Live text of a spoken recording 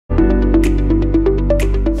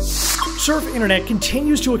Surf Internet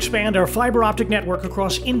continues to expand our fiber optic network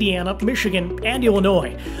across Indiana, Michigan, and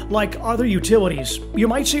Illinois. Like other utilities, you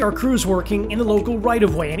might see our crews working in the local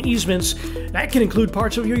right-of-way and easements. That can include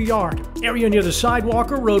parts of your yard, area near the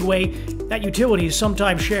sidewalk or roadway that utilities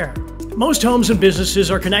sometimes share. Most homes and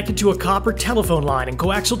businesses are connected to a copper telephone line and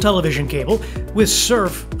coaxial television cable. With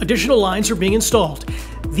Surf, additional lines are being installed.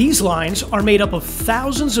 These lines are made up of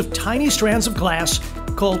thousands of tiny strands of glass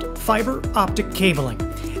called fiber optic cabling.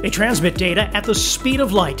 They transmit data at the speed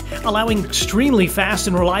of light, allowing extremely fast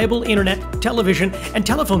and reliable internet, television, and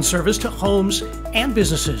telephone service to homes and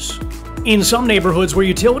businesses. In some neighborhoods where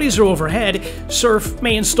utilities are overhead, Surf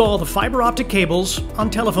may install the fiber optic cables on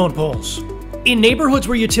telephone poles. In neighborhoods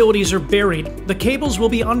where utilities are buried, the cables will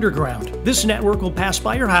be underground. This network will pass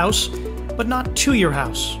by your house, but not to your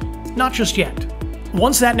house. Not just yet.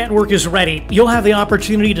 Once that network is ready, you'll have the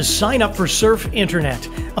opportunity to sign up for Surf Internet,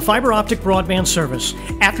 a fiber optic broadband service.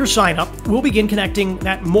 After sign up, we'll begin connecting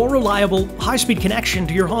that more reliable, high-speed connection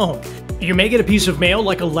to your home. You may get a piece of mail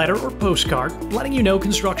like a letter or postcard, letting you know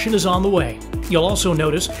construction is on the way. You'll also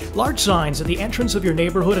notice large signs at the entrance of your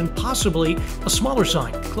neighborhood and possibly a smaller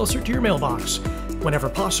sign closer to your mailbox. Whenever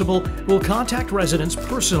possible, we'll contact residents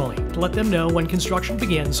personally to let them know when construction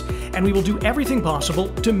begins, and we will do everything possible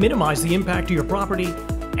to minimize the impact to your property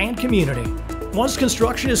and community. Once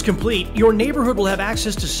construction is complete, your neighborhood will have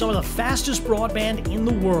access to some of the fastest broadband in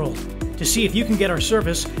the world. To see if you can get our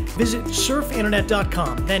service, visit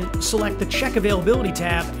surfinternet.com, then select the Check Availability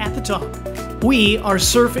tab at the top. We are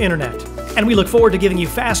Surf Internet, and we look forward to giving you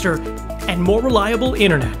faster and more reliable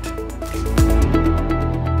internet.